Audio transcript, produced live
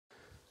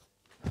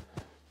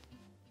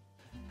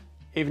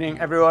Evening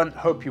everyone,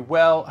 hope you're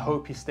well,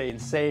 hope you're staying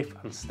safe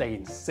and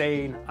staying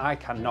sane. I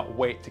cannot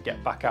wait to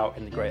get back out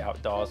in the great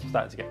outdoors. I'm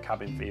starting to get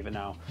cabin fever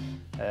now.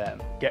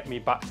 Get me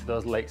back to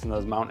those lakes and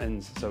those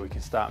mountains so we can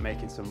start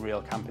making some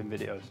real camping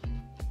videos.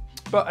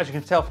 But as you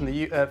can tell from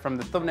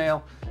the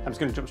thumbnail, I'm just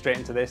going to jump straight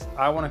into this.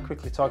 I want to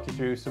quickly talk you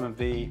through some of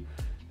the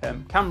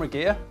camera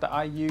gear that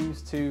I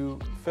use to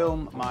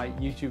film my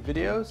YouTube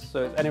videos.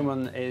 So if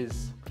anyone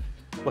is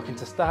looking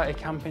to start a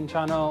camping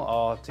channel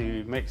or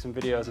to make some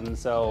videos of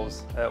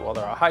themselves while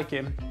they're out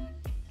hiking,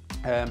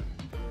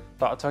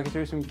 thought I'd talk you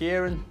through some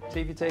gear and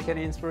see if you take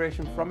any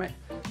inspiration from it.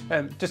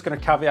 Just going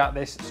to caveat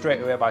this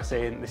straight away by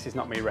saying this is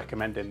not me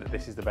recommending that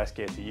this is the best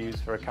gear to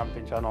use for a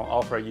camping channel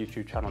or for a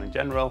YouTube channel in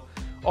general.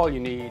 All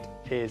you need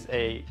is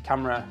a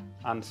camera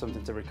and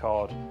something to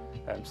record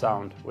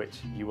sound, which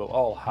you will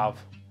all have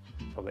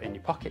probably in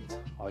your pocket,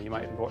 or you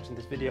might even be watching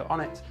this video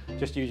on it.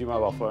 Just use your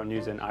mobile phone,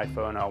 use an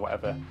iPhone or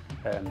whatever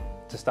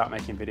to start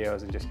making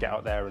videos and just get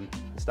out there and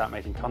start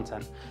making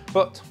content.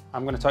 But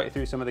I'm going to talk you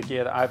through some of the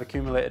gear that I've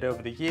accumulated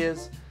over the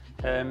years,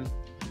 and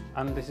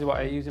this is what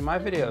I use in my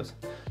videos.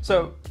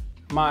 So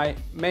my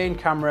main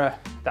camera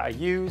that I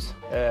use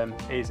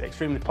is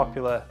extremely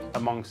popular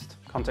amongst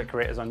content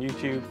creators on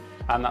YouTube,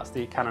 and that's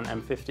the Canon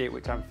M50,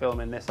 which I'm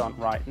filming this on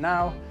right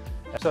now.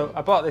 So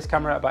I bought this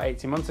camera about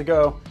 18 months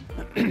ago.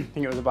 I think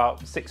it was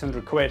about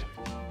 600 quid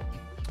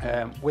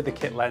with the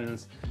kit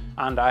lens,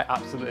 and I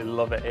absolutely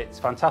love it. It's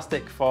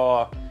fantastic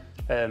for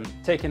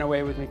taking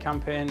away with me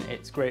camping.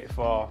 It's great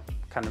for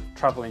kind of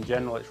travel in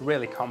general. It's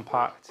really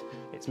compact,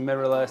 it's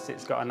mirrorless,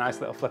 it's got a nice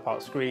little flip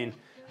out screen,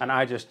 and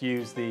I just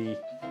use the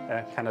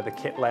kind of the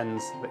kit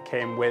lens that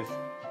came with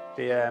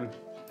the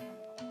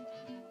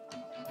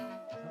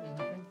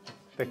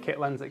kit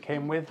lens that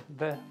came with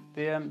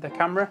the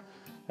camera.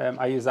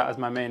 I use that as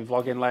my main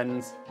vlogging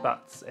lens.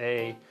 That's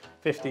a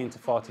 15 to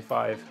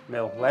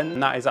 45mm lens,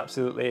 and that is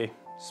absolutely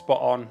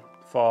spot on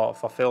for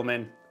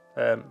filming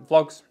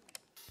vlogs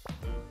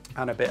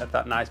and a bit of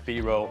that nice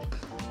B-roll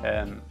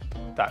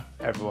that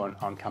everyone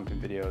on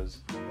camping videos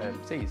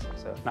sees.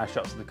 So nice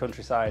shots of the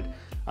countryside,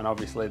 and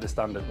obviously the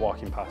standard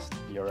walking past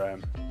your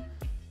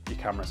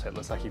camera, so it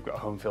looks like you've got a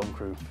home film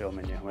crew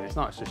filming you, when it's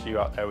not, it's just you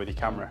out there with your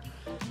camera.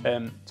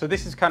 So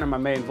this is kind of my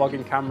main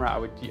vlogging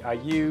camera. I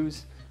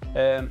use.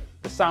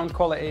 The sound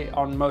quality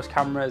on most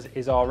cameras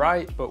is all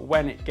right, but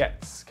when it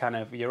gets kind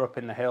of, you're up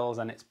in the hills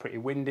and it's pretty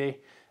windy,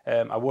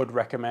 I would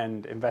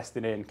recommend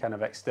investing in kind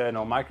of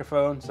external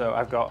microphone. So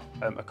I've got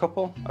a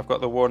couple. I've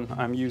got the one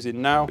I'm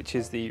using now, which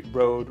is the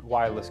Rode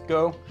Wireless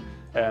Go.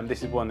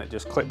 This is one that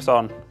just clips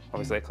on.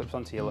 Obviously it clips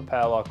onto your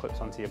lapel or clips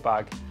onto your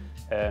bag,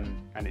 and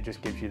it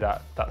just gives you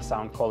that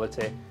sound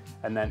quality.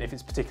 And then if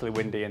it's particularly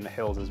windy in the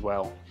hills as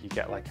well, you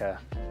get like a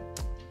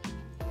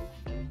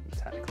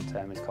technical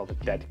term is called a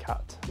dead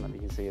cat. I don't know if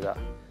you can see that.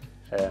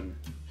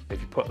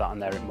 If you put that on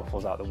there, it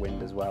muffles out the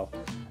wind as well.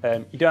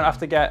 You don't have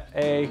to get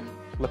a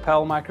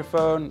lapel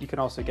microphone. You can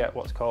also get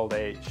what's called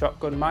a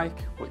shotgun mic,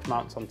 which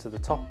mounts onto the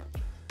top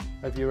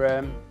of your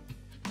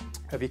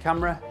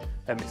camera.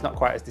 It's not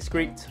quite as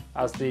discreet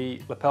as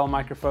the lapel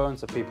microphone,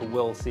 so people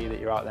will see that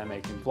you're out there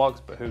making vlogs,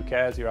 but who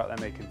cares? You're out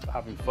there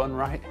having fun,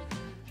 right?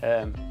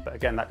 But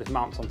again, that just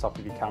mounts on top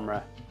of your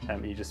camera,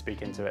 and you just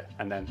speak into it,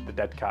 and then the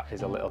dead cat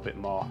is a little bit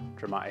more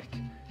dramatic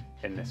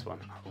in this one.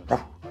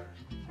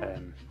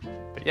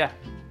 But yeah,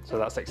 so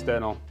that's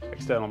external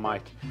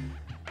mic.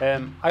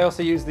 I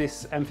also use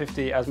this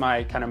M50 as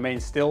my kind of main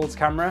stills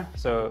camera,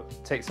 so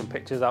take some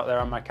pictures out there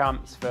on my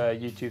camps for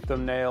YouTube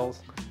thumbnails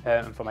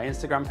and for my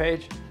Instagram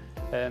page.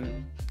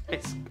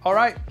 It's all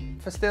right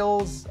for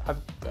stills.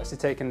 I've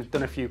actually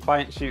done a few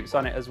client shoots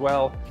on it as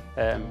well,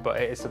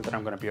 but it is something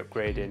I'm going to be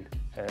upgrading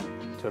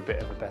to a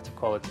bit of a better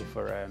quality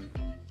for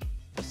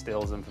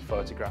stills and for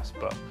photographs.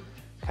 But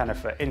kind of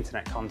for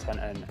internet content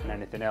and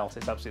anything else,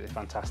 it's absolutely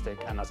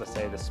fantastic. And as I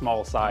say, the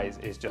small size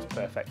is just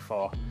perfect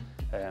for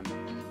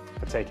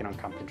taking on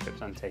camping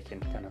trips and taking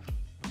kind of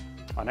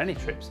on any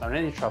trips, on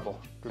any travel.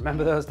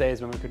 Remember those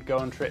days when we could go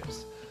on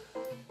trips?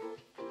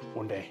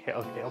 One day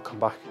it'll come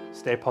back.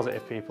 Stay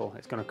positive, people.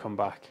 It's going to come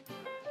back.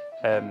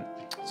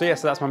 So yeah,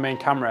 so that's my main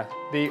camera.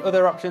 The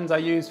other options I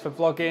use for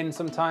vlogging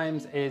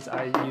sometimes is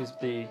I use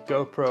the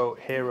GoPro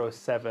Hero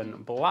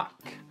 7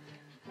 Black,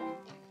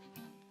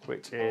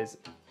 which is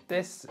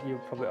this. You're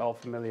probably all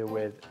familiar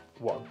with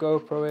what a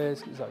GoPro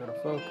is. Is that going to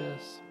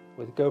focus?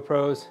 With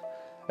GoPros.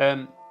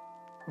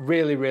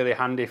 Really, really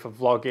handy for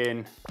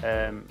vlogging.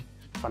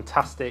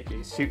 Fantastic.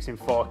 It shoots in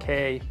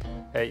 4K.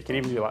 You can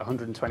even do like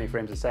 120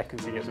 frames a second,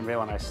 so you get some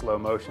real nice slow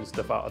motion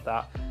stuff out of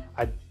that.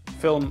 I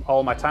film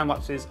all my time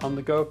lapses on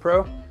the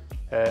GoPro.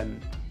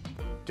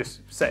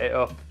 Just set it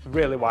up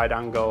really wide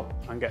angle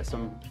and get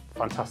some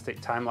fantastic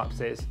time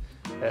lapses.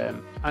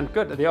 And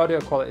good, the audio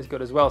quality is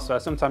good as well, so I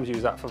sometimes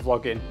use that for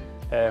vlogging.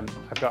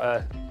 I've got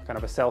a kind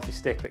of a selfie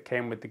stick that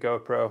came with the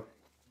GoPro,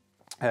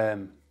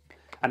 and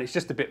it's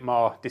just a bit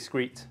more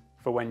discreet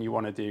for when you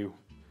want to do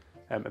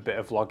a bit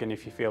of vlogging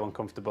if you feel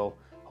uncomfortable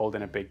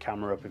holding a big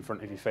camera up in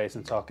front of your face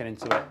and talking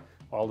into it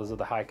while there's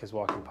other hikers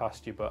walking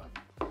past you. But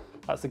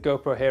that's the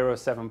GoPro Hero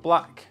 7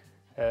 Black.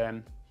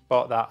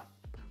 Bought that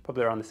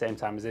probably around the same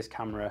time as this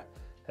camera,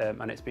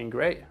 and it's been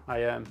great.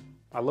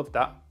 I love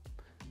that.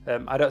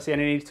 I don't see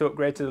any need to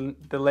upgrade to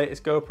the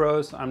latest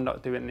GoPros. I'm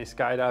not doing any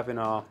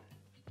skydiving or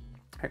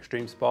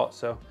extreme sports,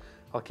 so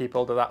I'll keep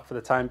hold of that for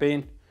the time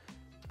being.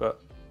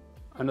 But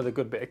another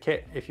good bit of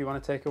kit if you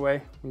want to take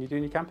away when you're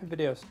doing your camping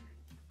videos.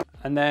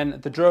 And then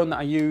the drone that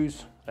I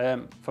use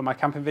for my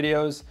camping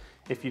videos,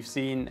 if you've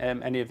seen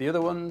any of the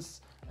other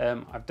ones,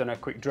 I've done a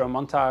quick drone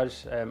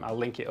montage. I'll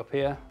link it up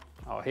here,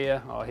 or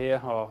here, or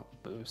here, or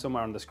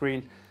somewhere on the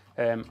screen.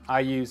 I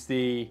use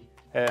the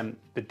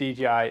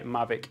DJI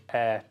Mavic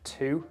Air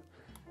 2.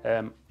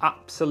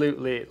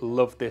 Absolutely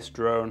love this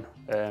drone.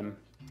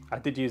 I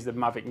did use the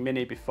Mavic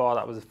Mini before.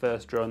 That was the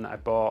first drone that I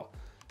bought,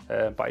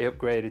 but I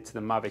upgraded to the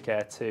Mavic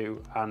Air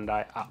 2 and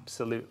I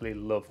absolutely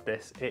love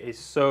this. It is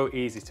so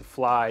easy to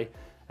fly.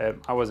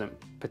 I wasn't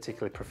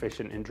particularly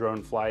proficient in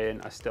drone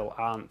flying, I still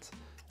aren't,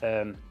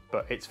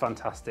 but it's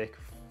fantastic.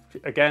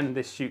 Again,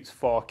 this shoots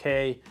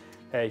 4K.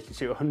 You can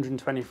shoot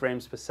 120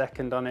 frames per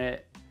second on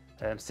it,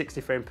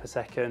 60 frames per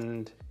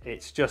second.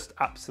 It's just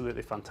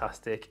absolutely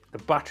fantastic. The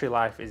battery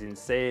life is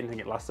insane. I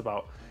think it lasts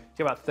about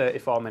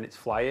 34 minutes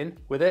flying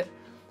with it.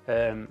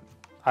 I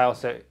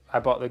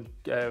bought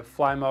the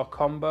Fly More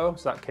combo,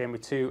 so that came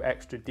with 2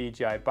 extra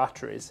DJI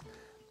batteries.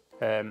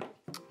 And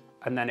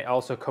then it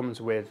also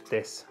comes with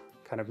this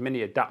kind of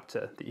mini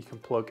adapter that you can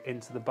plug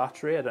into the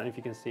battery. I don't know if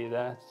you can see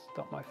there,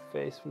 stop my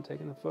face from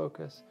taking the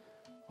focus,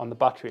 on the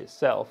battery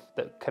itself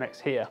that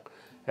connects here.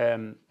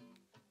 And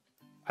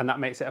that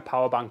makes it a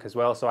power bank as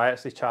well. So I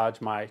actually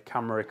charge my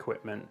camera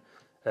equipment,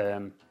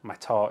 my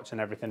torch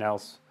and everything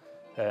else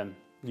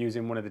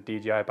using one of the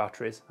DJI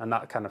batteries, and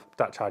that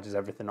charges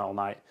everything all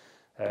night.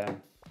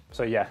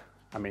 So yeah,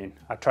 I mean,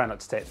 I try not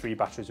to take 3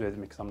 batteries with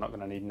me because I'm not going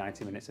to need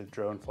 90 minutes of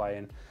drone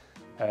flying.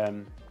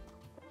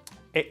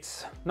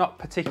 It's not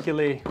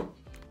particularly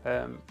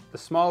the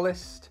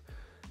smallest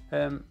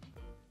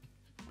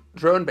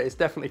drone, but it's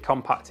definitely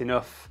compact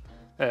enough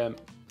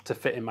to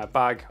fit in my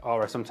bag,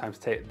 or I sometimes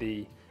take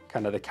the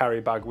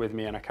carry bag with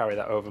me and I carry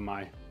that over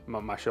my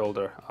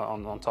shoulder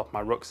on top of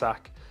my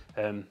rucksack.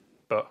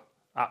 But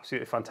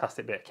absolutely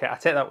fantastic bit of kit. I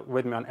take that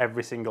with me on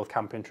every single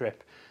camping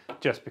trip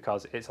just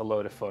because it's a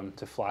load of fun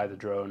to fly the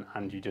drone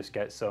and you just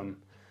get some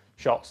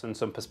shots and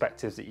some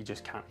perspectives that you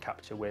just can't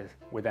capture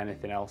with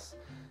anything else.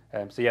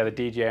 So yeah, the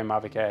DJI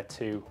Mavic Air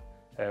 2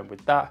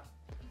 with that.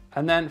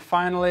 And then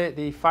finally,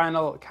 the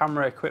final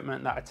camera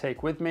equipment that I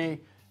take with me,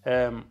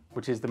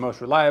 which is the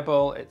most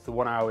reliable, it's the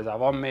one I always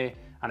have on me,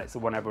 and it's the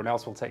one everyone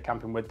else will take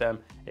camping with them,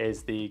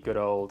 is the good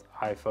old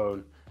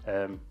iPhone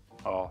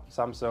or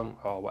Samsung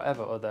or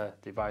whatever other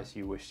device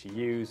you wish to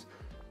use.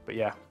 But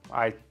yeah,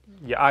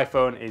 your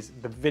iPhone is,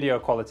 the video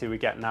quality we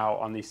get now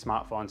on these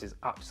smartphones is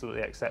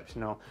absolutely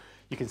exceptional.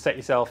 You can set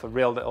yourself a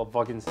real little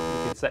vlogging, you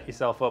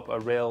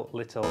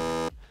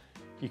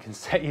can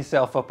set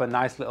yourself up a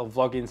nice little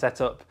vlogging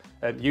setup.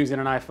 Using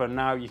an iPhone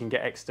now, you can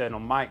get external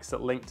mics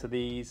that link to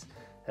these.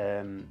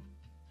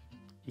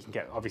 You can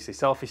get obviously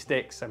selfie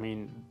sticks. I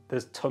mean,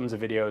 there's tons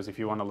of videos if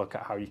you want to look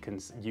at how you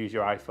can use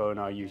your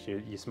iPhone or use your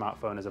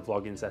smartphone as a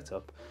vlogging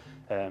setup.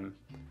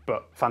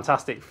 But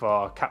fantastic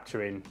for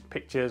capturing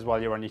pictures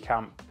while you're on your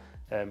camp.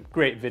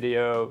 Great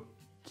video,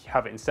 you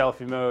have it in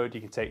selfie mode, you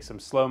can take some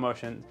slow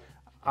motion,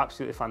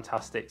 absolutely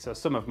fantastic. So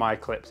some of my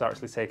clips are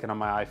actually taken on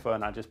my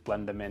iPhone, I just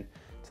blend them in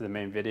to the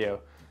main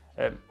video.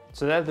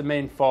 So they're the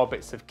main 4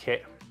 bits of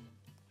kit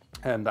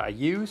that I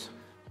use.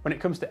 When it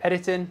comes to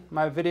editing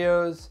my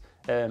videos,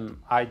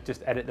 I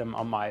just edit them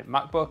on my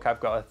MacBook. I've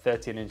got a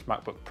 13-inch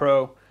MacBook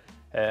Pro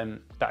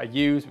that I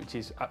use, which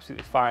is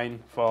absolutely fine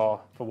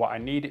for what I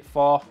need it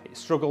for. It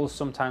struggles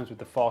sometimes with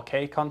the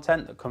 4K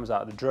content that comes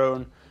out of the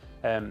drone,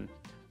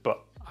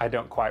 but I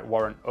don't quite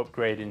warrant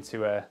upgrading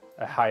to a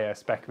higher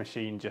spec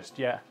machine just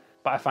yet.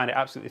 But I find it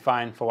absolutely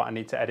fine for what I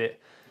need to edit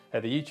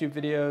the YouTube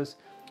videos.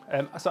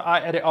 So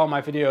I edit all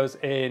my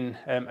videos in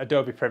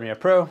Adobe Premiere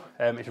Pro.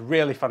 It's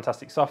really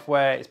fantastic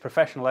software. It's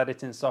professional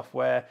editing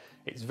software.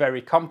 It's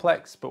very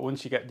complex, but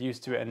once you get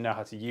used to it and know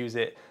how to use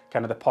it,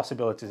 kind of the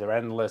possibilities are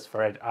endless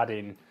for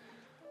adding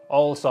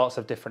all sorts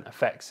of different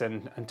effects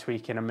and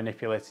tweaking and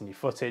manipulating your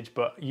footage.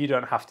 But you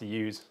don't have to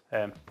use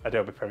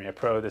Adobe Premiere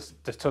Pro. There's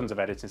tons of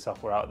editing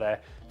software out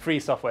there. Free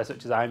software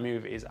such as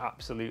iMovie is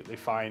absolutely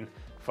fine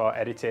for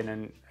editing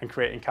and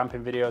creating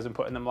camping videos and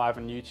putting them live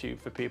on YouTube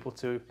for people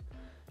to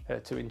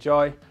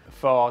enjoy.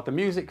 For the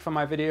music for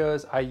my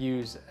videos, I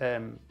use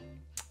a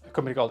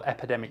company called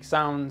Epidemic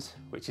Sounds,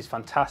 which is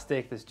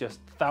fantastic. There's just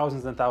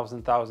thousands and thousands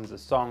and thousands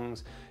of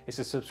songs. It's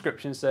a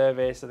subscription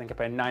service. I think I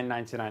pay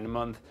 $9.99 a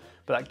month,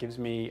 but that gives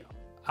me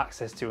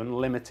access to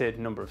unlimited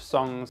number of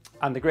songs.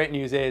 And the great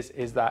news is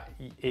that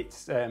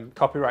it's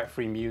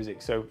copyright-free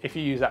music. So if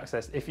you use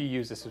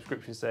the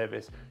subscription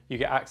service, you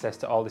get access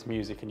to all this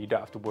music and you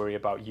don't have to worry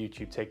about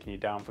YouTube taking you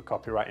down for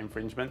copyright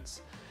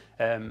infringements.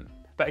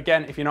 But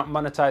again, if you're not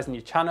monetizing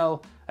your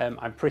channel,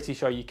 I'm pretty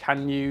sure you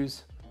can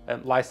use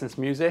licensed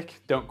music.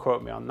 Don't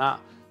quote me on that,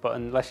 but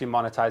unless you're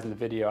monetizing the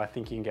video, I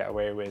think you can get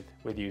away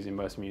with using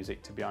most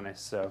music, to be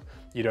honest. So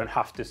you don't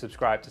have to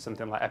subscribe to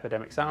something like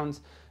Epidemic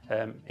Sounds.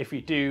 If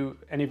you do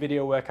any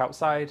video work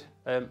outside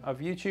of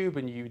YouTube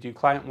and you do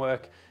client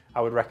work,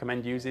 I would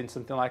recommend using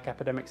something like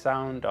Epidemic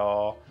Sound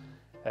or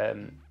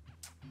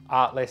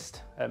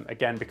Artlist,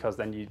 again, because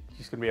then you're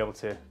just going to be able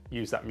to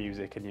use that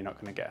music and you're not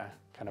going to get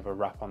a kind of a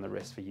rap on the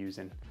wrist for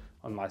using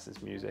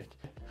unlicensed music.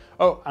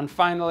 Oh, and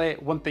finally,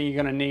 one thing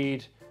you're going to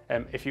need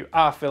if you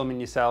are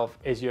filming yourself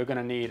is you're going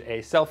to need a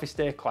selfie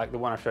stick like the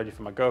one I showed you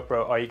from my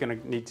GoPro, or you're going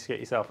to need to get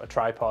yourself a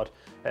tripod.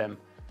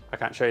 I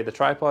can't show you the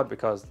tripod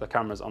because the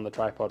camera's on the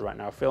tripod right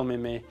now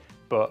filming me,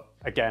 but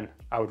again,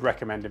 I would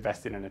recommend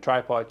investing in a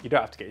tripod. You don't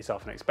have to get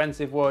yourself an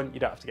expensive one, you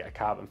don't have to get a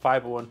carbon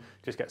fiber one,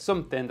 just get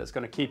something that's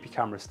going to keep your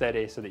camera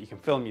steady so that you can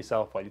film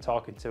yourself while you're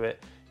talking to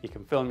it, you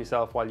can film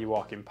yourself while you're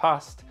walking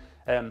past,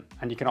 and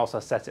you can also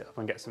set it up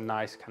and get some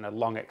nice kind of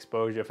long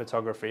exposure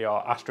photography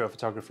or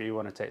astrophotography. You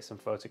want to take some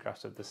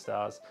photographs of the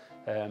stars,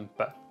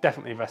 but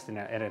definitely invest in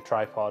a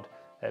tripod.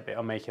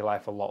 It'll make your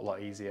life a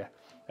lot easier.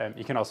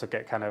 You can also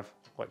get kind of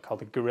what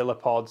called the gorilla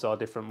pods or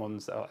different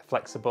ones that are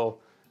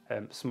flexible,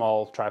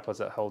 small tripods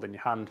that hold in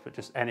your hand, but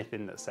just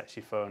anything that sets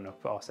your phone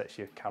up or sets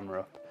your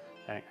camera up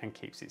and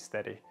keeps it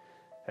steady.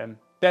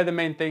 They're the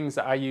main things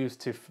that I use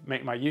to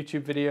make my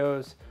YouTube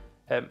videos.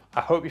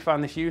 I hope you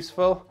found this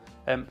useful.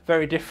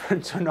 Very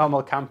different to a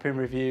normal camping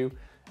review,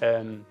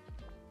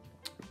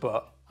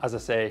 but as I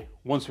say,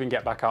 once we can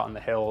get back out on the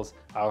hills,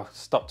 I'll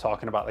stop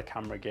talking about the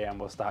camera gear and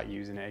we'll start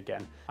using it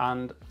again.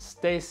 And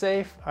stay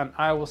safe, and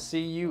I will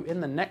see you in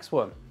the next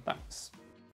one. Thanks.